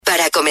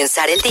Para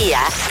comenzar el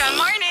día. Good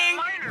morning.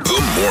 The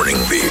Morning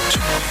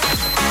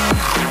Beat.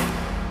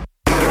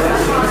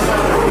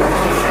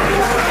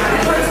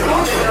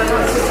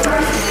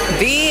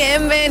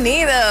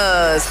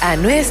 Bienvenidos a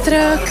nuestro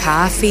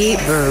Coffee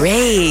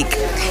Break.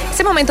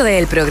 Ese momento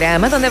del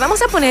programa donde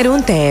vamos a poner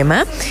un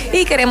tema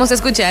y queremos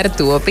escuchar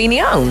tu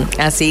opinión.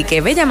 Así que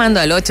ve llamando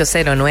al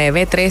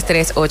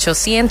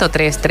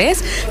 809-338-1033.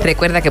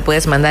 Recuerda que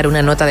puedes mandar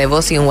una nota de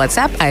voz y un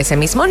WhatsApp a ese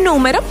mismo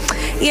número.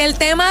 Y el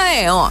tema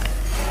de hoy: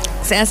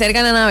 se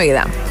acerca la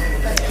Navidad,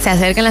 se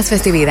acercan las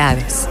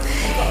festividades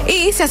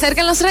y se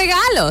acercan los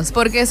regalos,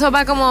 porque eso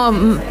va como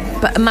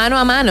mano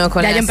a mano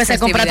con las Ya yo empecé a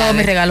comprar todos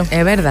mis regalos.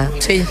 Es verdad.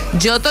 Sí.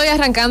 Yo estoy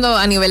arrancando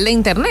a nivel de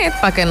internet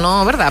para que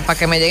no, ¿verdad? Para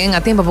que me lleguen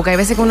a tiempo, porque hay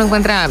veces que uno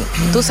encuentra,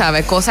 tú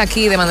sabes, cosas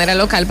aquí de manera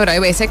local, pero hay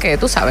veces que,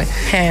 tú sabes,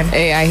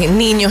 hay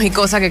niños y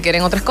cosas que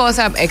quieren otras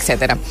cosas,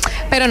 etcétera.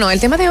 Pero no,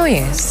 el tema de hoy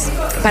es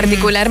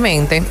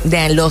particularmente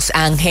de los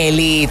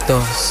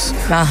angelitos.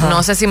 Ajá.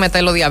 No sé si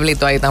meter los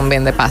diablitos ahí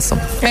también de paso,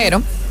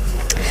 pero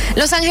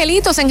los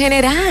angelitos en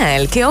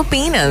general, ¿qué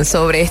opinan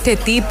sobre este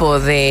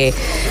tipo de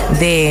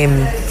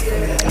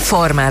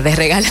forma de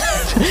regalar?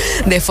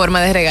 De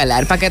forma de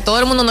regalar, para que todo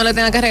el mundo no le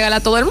tenga que regalar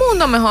a todo el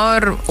mundo,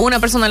 mejor una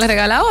persona le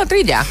regala a otra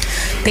y ya.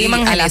 Team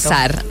al Angelito.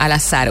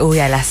 azar, uy,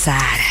 al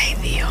azar, ay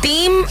Dios.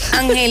 Team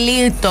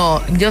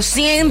Angelito. Yo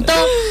siento,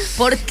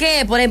 ¿por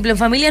qué? Por ejemplo, en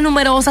familias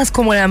numerosas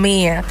como la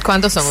mía.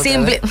 ¿Cuántos son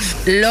Simple,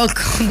 ustedes?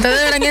 loco.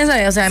 ¿Ustedes deberían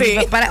saber? O sea, Sí.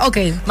 ok.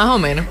 Más o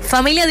menos.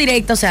 Familia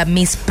directa, o sea,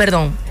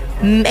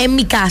 en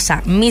mi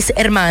casa, mis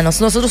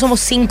hermanos, nosotros somos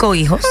 5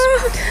 hijos.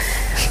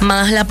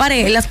 Más las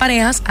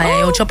parejas, hay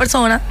 8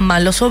 personas,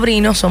 más los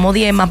sobrinos, somos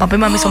 10, más papá y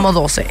mami somos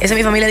 12. Esa es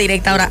mi familia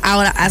directa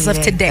ahora as of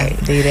today.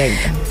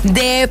 Directa.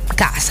 De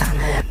casa.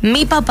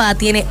 Mi papá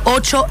tiene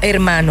 8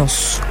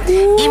 hermanos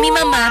y mi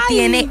mamá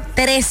tiene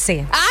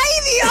 13. ¡Ay,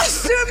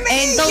 Dios mío!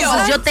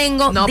 Entonces yo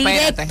tengo No,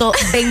 directo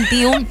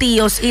 21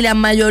 tíos y la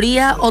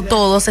mayoría o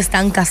todos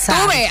están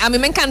casados. Tú ves, a mí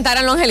me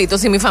encantaran los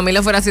angelitos si mi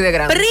familia fuera así de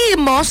grande.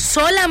 Primos,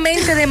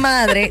 solamente de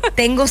madre,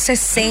 tengo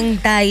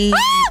 60 y...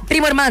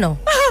 Primo hermano,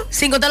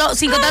 sin contar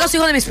los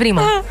hijos de mis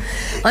primos.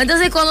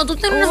 Entonces, cuando tú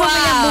tienes una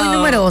familia muy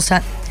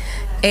numerosa...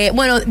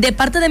 bueno, de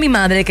parte de mi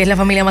madre, que es la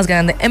familia más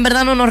grande, en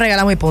verdad no nos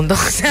regalamos y punto.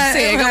 O sea,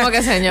 Sí, como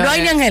que señor. no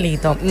hay ni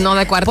angelito. No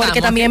descuartamos.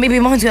 Porque también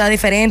vivimos en ciudades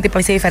diferentes,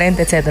 países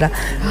diferentes, etcétera.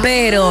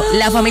 Pero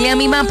la familia de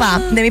mi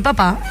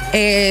papá,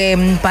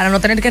 para no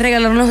tener que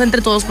regalarnos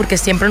entre todos, porque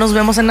siempre nos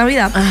vemos en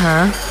Navidad,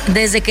 Ajá.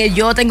 desde que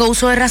yo tengo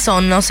uso de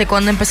razón, no sé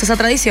cuándo empezó esa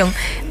tradición,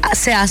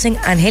 se hacen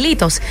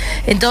angelitos.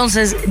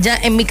 Entonces, ya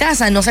en mi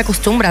casa no se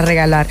acostumbra a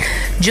regalar.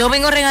 Yo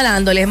vengo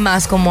regalándoles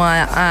más como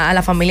a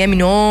la familia de mi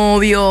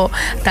novio,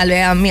 tal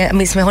vez a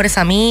mis mejores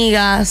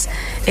amigas,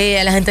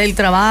 a la gente del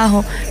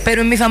trabajo,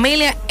 pero en mi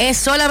familia es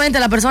solamente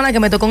la persona que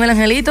me tocó en el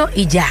angelito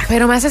y ya.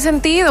 Pero me hace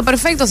sentido,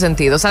 perfecto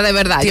sentido. O sea, de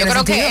verdad, yo ¿Tiene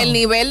creo sentido? que el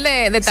nivel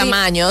de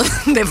tamaño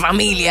de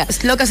familia.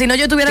 Lo que si no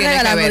yo estuviera Tiene que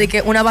regalando ver. de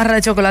que una barra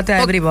de chocolate a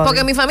everybody.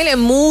 Porque mi familia es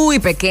muy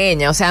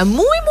pequeña, o sea,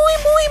 muy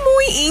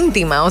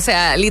íntima. O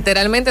sea,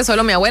 literalmente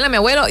solo mi abuela, mi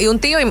abuelo y un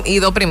tío y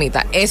 2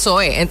 primitas.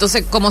 Eso es.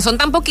 Entonces, como son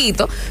tan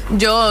poquitos,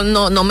 yo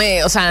no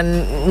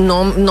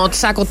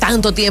saco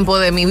tanto tiempo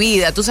de mi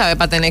vida, tú sabes,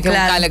 para tener que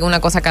buscarle una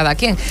cosa a cada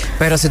quien.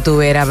 Pero si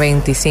tuviera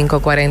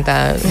 25,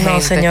 40 No,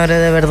 gente, señores,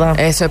 de verdad.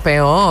 eso es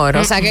peor.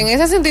 O sea, que en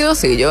ese sentido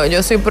sí,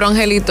 yo soy pro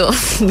angelito,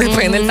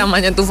 depende del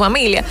tamaño de tu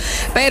familia,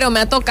 pero me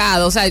ha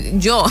tocado, o sea,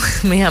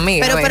 mis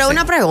amigos. Pero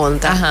una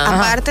pregunta, Ajá.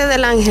 aparte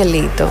del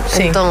angelito,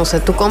 Sí.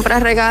 entonces, ¿tú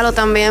compras regalo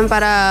también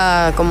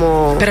para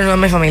como... Pero no es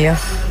mi familia.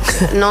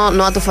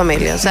 No a tu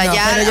familia? O sea, No,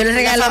 ya pero yo le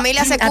regalo la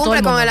familia se a todo cumple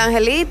el con mundo. el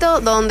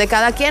angelito, donde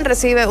cada quien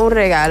recibe un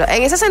regalo.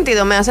 En ese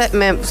sentido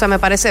me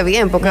parece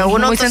bien, porque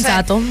uno... Muy entonces,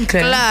 sensato,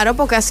 creo. Claro,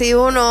 porque así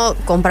uno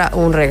compra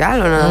un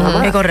regalo nada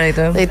más. Es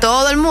correcto. Y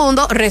todo el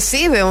mundo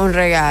recibe un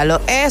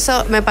regalo.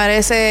 Eso me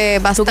parece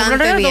Tú compras un bastante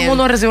regalo, todo bien. el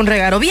mundo recibe un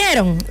regalo.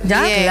 ¿Vieron?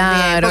 ¿Ya? Bien,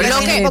 Claro.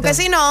 bien. Porque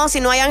si no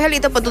hay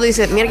angelito, pues tú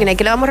dices, mira, ¿qué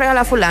le vamos a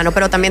regalar a fulano?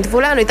 Pero también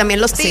fulano y también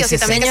los tíos sí, y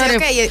también señores,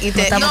 que sé yo qué, y te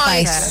no estamos no, pa'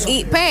 hija. eso.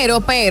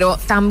 Pero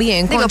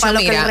también, Digo, concho, para lo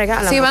que mira, le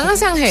regalan, si van a porque-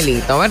 hacer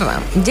angelito, ¿verdad?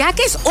 Ya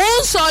que es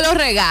un solo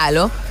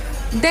regalo,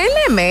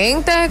 denle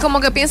mente, como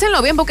que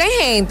piénsenlo bien, porque hay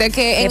gente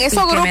que en Qué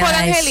esos pique me grupos de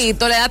da eso.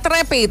 angelitos le da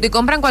trepito y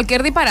compran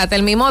cualquier disparate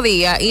el mismo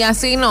día y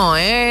así no,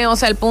 o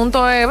sea, el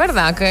punto es,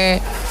 ¿verdad?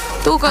 Que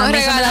tú A mí eso me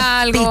regalas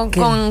da algo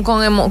pique.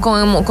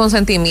 con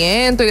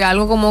sentimiento y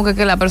algo como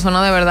que la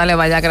persona de verdad le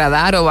vaya a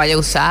agradar o vaya a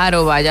usar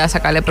o vaya a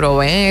sacarle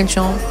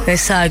provecho.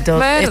 Exacto.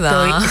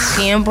 ¿Verdad?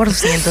 Estoy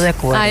 100% de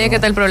acuerdo. Ahí es que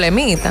está el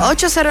problemita.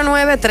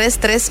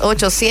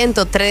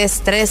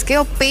 809-338-1033. ¿Qué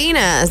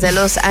opinas de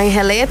los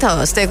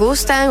angelitos? ¿Te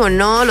gustan o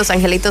no los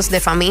angelitos de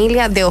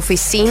familia, de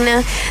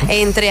oficina,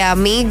 entre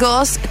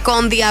amigos,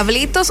 con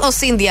diablitos o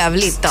sin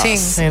diablitos? Sí.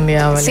 Sin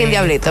diablito. Sin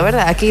diablito,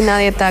 ¿verdad? Aquí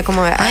nadie está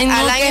como... Ay, no,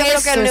 al ¿qué aire es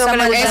creo que el único eso? que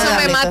le gusta Eso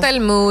me mata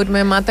el mood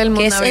navideño.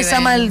 ¿Qué es esa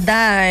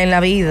maldad en la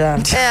vida?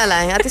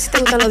 A ti sí te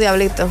gustan los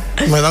diablitos.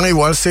 Me dan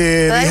igual. Si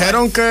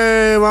dijeron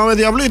que va a haber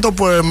diablitos,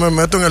 pues me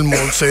meto en el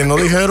mood. Si no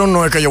dijeron,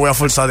 no es que yo voy a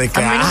forzar de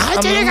que.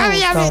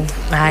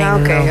 Ay,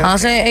 no. O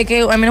sea, es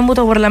que a mí no me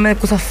gusta burlarme de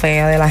cosas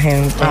feas de la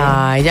gente.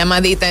 Ay,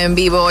 llamadita en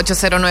vivo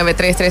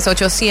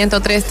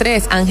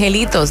 809-338-1033.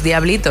 Angelitos,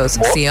 diablitos,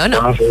 ¿sí o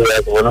no?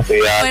 Buenos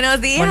días.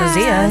 Buenos días. Buenos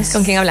días.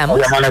 ¿Con quién hablamos?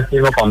 Hoy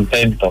amanecido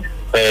contento,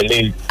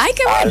 feliz, Ay,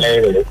 qué bueno.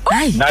 alegre.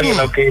 Ay. Nadie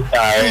lo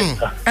quita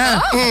esto.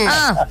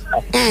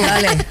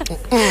 Dale.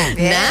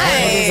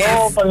 Nice.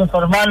 Yo, para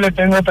informarle,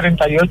 tengo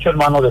 38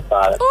 hermanos de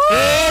padre.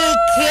 ¿El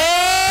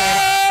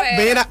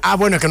qué? Mira,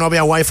 bueno, es que no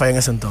había wifi en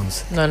ese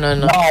entonces. No. No,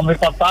 mi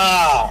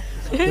papá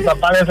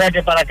decía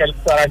que para que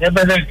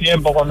perder el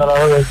tiempo cuando la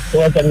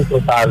tuve que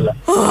disfrutarla.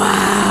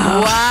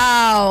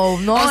 Wow.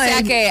 No, O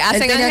sea que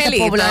hacen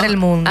angelitos. Poblar el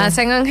mundo.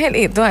 Hacen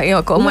angelitos.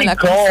 ¿Cómo la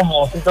cosa?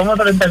 ¿Cómo? Si somos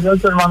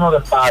 38 hermanos de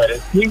padre,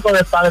 5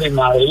 de padre y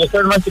madre. Yo soy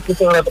el más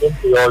chiquito de los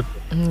 38.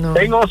 No.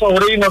 Tengo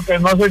sobrinos que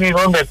no sé ni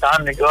dónde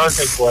están, ni dónde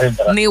se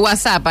encuentran. Ni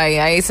WhatsApp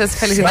ahí se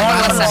felicitan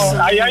por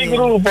WhatsApp. Ahí hay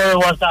grupos de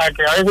WhatsApp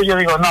que a veces yo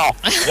digo, no,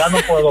 ya no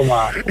puedo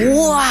más.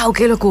 ¡Wow!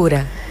 ¡Qué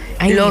locura!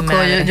 Ay, Loco,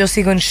 yo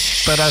sigo en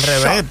Pero al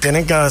revés,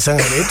 tienen que hacer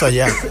angelitos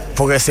allá.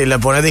 Porque si le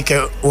pones de que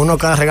uno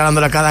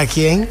regalándole a cada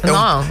quien,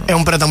 No. es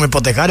un préstamo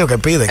hipotecario que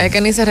piden. Es que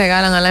ni se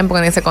regalan online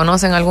porque ni se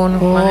conocen algunos.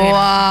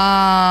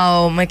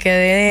 Wow, me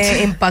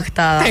quedé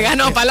impactada. ¿Te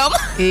ganó, Paloma?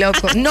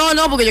 Loco. No,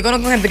 porque yo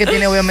conozco gente que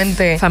tiene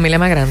obviamente Familia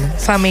más grande.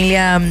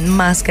 familia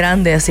más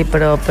grande así,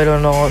 pero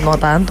no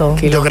tanto.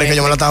 Yo creí que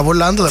yo me la estaba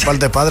burlando de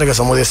parte de padre, que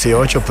somos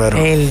 18, pero...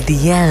 El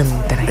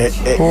diantre.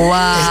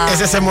 Wow.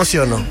 Ese se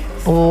emocionó.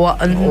 Wow,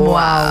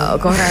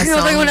 con razón.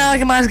 No tengo nada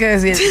más que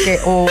decir.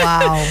 Wow.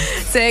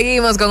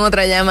 Seguimos con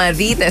otra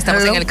llamadita.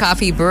 Estamos en el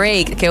coffee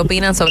break. ¿Qué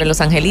opinan sobre los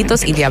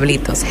angelitos y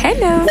diablitos?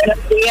 Hello.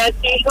 Buenos días,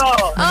 chicos.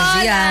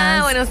 Buenos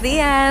días. Buenos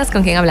días.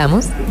 ¿Con quién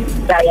hablamos?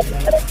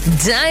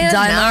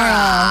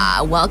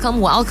 Diana. Welcome.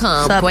 What's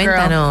up,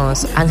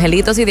 Cuéntanos.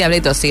 Angelitos y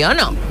diablitos, ¿sí o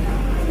no?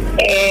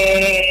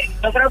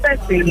 Yo creo que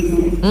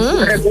sí.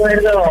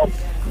 Recuerdo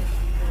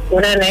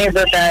una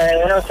anécdota de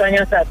unos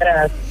años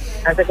atrás,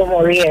 hace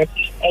como 10,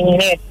 en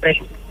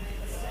Inespre.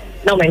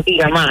 No,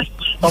 mentira, más,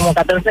 como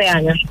 14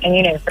 años en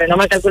Inespre, no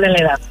me calculen la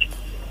edad.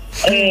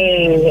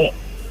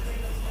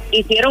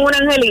 Hicieron un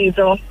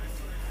angelito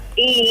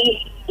y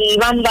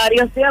iban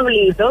varios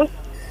diablitos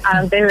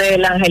antes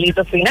del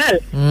angelito final.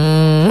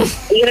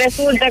 Y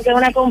resulta que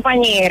una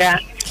compañera,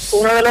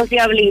 uno de los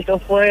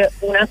diablitos fue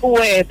una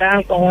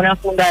cubeta con una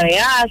funda de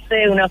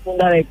ace, una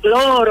funda de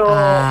cloro.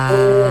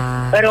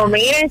 Pero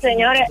miren,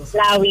 señores,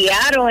 la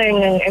aviaron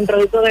en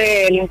producto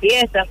de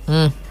limpieza.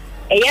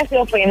 Ella se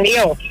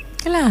ofendió.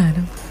 Claro.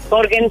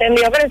 Porque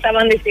entendió que le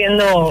estaban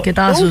diciendo... Que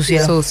estaba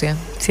sucia.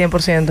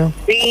 100%.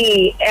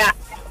 Sí,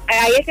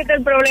 ahí es que está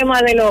el problema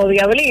de los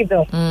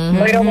diablitos.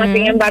 Pero más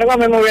sin embargo, a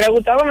mí me hubiera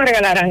gustado que me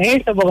regalaran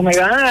esto, porque me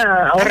iban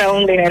a ahorrar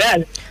un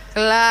dineral.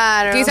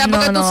 Claro. Quizás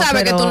porque tú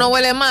sabes pero... que tú no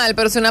hueles mal,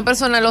 pero si una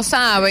persona lo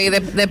sabe y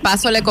de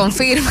paso le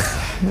confirma.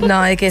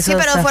 No, es que eso Sí,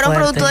 pero está fueron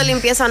fuerte. productos de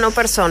limpieza no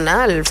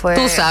personal.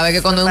 Tú sabes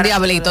que cuando es un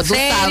diablito, tú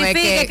sabes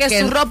Significa que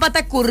su ropa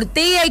está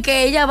curtida y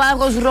que ella va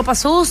con su ropa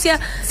sucia.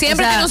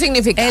 Siempre tiene un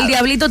significado. El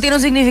diablito tiene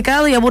un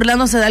significado y es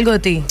burlándose de algo de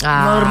ti.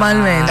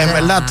 Normalmente. En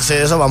verdad, sí,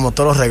 eso vamos,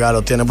 todos los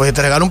regalos tienen. Pues si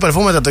te regalo un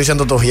perfume, te estoy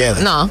diciendo tus hiedes.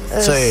 No.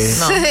 Sí.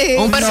 No. Sí.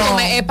 Un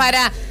perfume es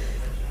para...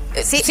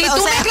 Sí, Si o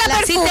tú sea, mezclas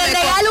Si te perfume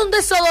regala un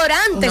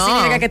desodorante, No.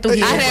 significa que tú Al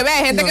revés,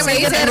 gente que me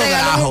Si dice te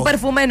regalan un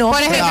perfume, no. Por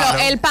ejemplo, Claro.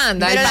 el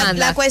panda, Pero el la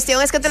panda.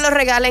 cuestión es que te lo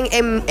regalen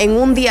en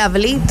un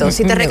diablito.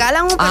 Si te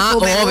regalan un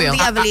perfume en obvio. un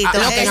diablito,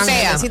 Lo que es-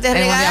 sea, si te en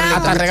un regalan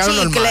diablito. Te regalan un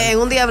chicle normal. en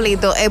un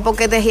diablito, es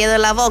porque te hiede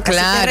la boca. Si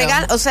Claro. te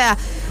regalan, o sea,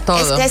 Todo.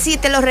 es que si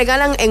te lo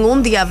regalan en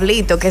un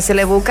diablito, que se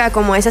le busca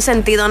como ese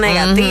sentido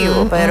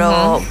negativo.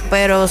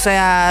 Pero, o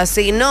sea,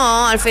 si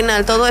no, al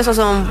final todo eso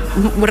son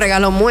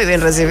regalos muy bien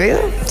recibidos.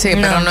 Sí,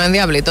 pero no en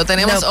diablito.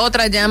 Tenemos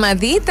otra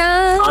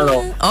llamadita.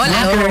 Aló.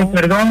 Hola. No,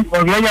 perdón,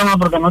 volví a llamar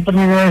porque no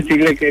terminé de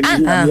decirle que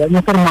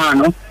mis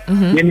hermanos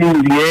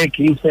tienen 10,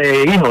 15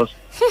 hijos.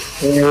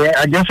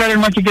 Yo soy el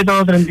más chiquito de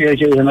los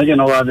 38 y dije, no, yo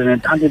no voy a tener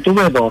tanto. Y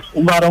tuve dos,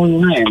 un varón y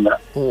una hembra.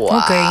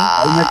 Ok.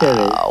 Ahí me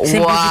quedé.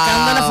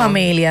 Simplificando la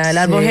familia, el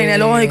árbol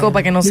genealógico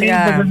para que no Sí,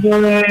 sea...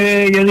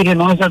 entonces yo dije,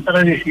 no, esa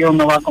tradición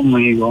no va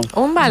conmigo.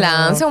 Un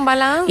balance, un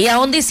balance. Y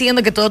aún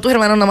diciendo que todos tus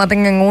hermanos nada más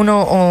tengan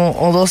uno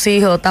o dos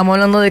hijos, estamos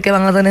hablando de que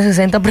van a tener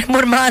 60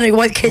 primos hermanos,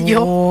 igual que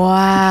yo.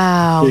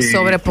 Wow, Sí.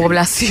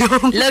 sobrepoblación.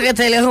 Lo que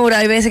te lo juro,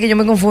 hay veces que yo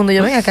me confundo.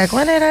 Yo, ven acá,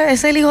 ¿cuál era?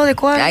 ¿Es el hijo de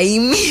cuál? Ay,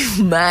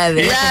 mi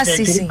madre. Ah,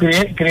 sí.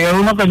 Crié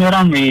uno que no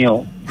era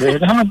mío. Dije,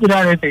 déjame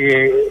tirar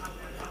este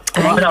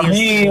que no era Dios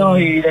mío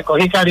y le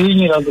cogí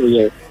cariño y lo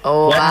tuve.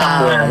 Oh, Ya está wow.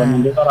 afuera, lo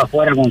mandé para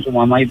afuera con su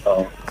mamá y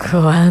todo.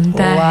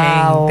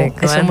 ¿Cuánta Wow,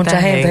 gente? eso es mucha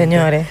cuánta gente,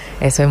 señores.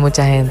 Eso es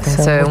mucha gente.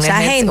 Eso Eso es es mucha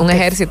gente. un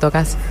ejército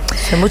casi.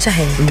 Hay mucha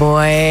gente.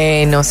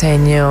 Bueno,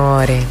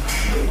 señores.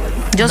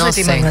 Yo soy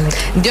team Angelito.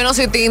 Yo no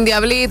soy team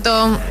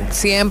diablito.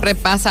 Siempre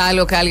pasa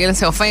algo que alguien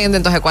se ofende.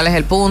 Entonces, ¿cuál es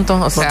el punto?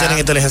 O sea, no tienen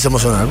inteligencia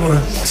emocional.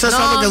 Eso es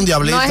algo que es un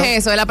diablito. No es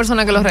eso, es la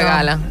persona que los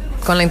regala.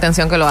 Con la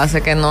intención que lo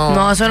hace, que no.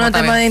 No, eso no es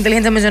tema de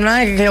inteligencia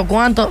emocional, que yo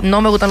cuánto,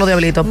 no me gustan los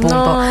diablitos, punto.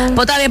 No.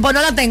 Pues está bien, pues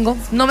no la tengo.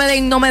 No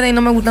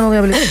me gustan los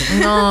diablitos.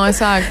 No,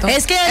 exacto.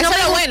 Es que eso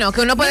es lo bueno, que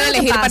uno puede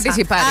elegir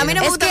participar. A mí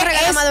no me gusta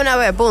regalar más de una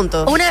vez,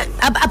 punto.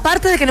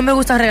 Aparte de que no me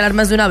gusta regalar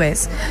más de una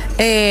vez,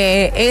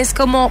 es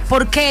como,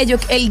 ¿por qué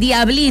el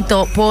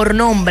diablito por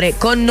nombre,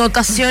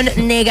 connotación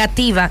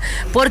negativa?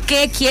 ¿Por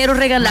qué quiero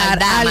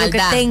regalar algo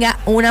que tenga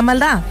una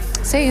maldad?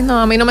 Sí, no,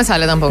 a mí no me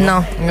sale tampoco.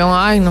 No.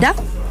 Ay, no. ¿Ya?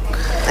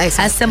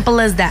 As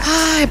simple as that.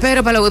 Ay,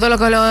 pero para los gustos los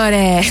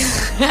colores.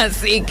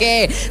 Así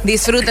que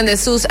disfruten de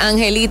sus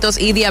angelitos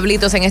y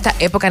diablitos en esta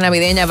época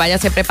navideña.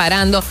 Váyase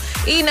preparando.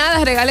 Y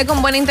nada, regale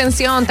con buena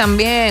intención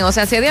también. O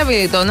sea, si es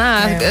diablito,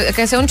 nada,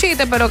 que sea un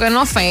chiste, pero que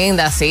no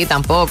ofenda así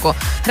tampoco.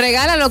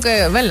 Regala lo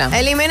que, ¿verdad?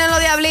 Eliminen los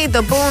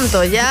diablitos,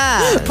 punto,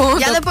 ya. Punto.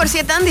 Ya de por sí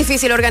es tan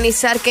difícil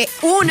organizar que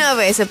una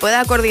vez se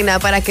pueda coordinar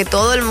para que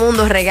todo el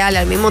mundo regale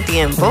al mismo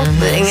tiempo.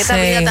 En esta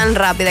vida tan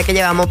rápida que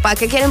llevamos. ¿Para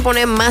qué quieren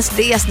poner más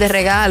días de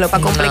regalo?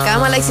 ¿Para complicar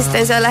más la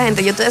existencia de la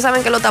gente? Y ustedes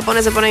saben que los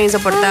tapones se ponen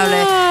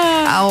insoportables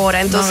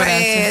ahora.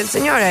 Entonces,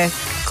 señores,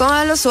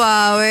 cójanlo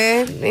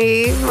suave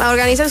y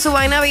organicen su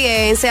vaina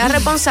bien. Sea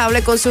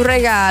responsable con su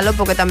regalo,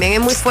 porque también es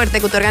muy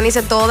fuerte que usted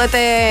organice todo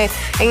este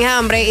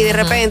enjambre y de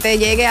repente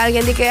llegue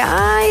alguien y que,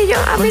 ay,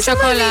 a mí se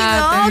me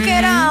olvidó que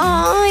era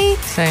hoy.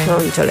 Sí.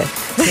 Cónchale.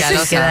 Ya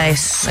lo queda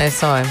eso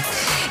es.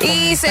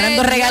 Y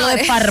esperando regalo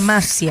de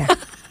farmacia.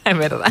 Es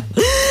verdad.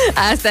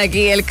 Hasta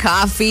aquí el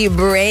Coffee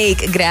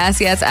Break.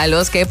 Gracias a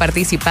los que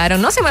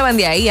participaron. No se muevan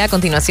de ahí. A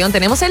continuación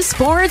tenemos el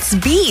Sports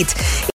Beat.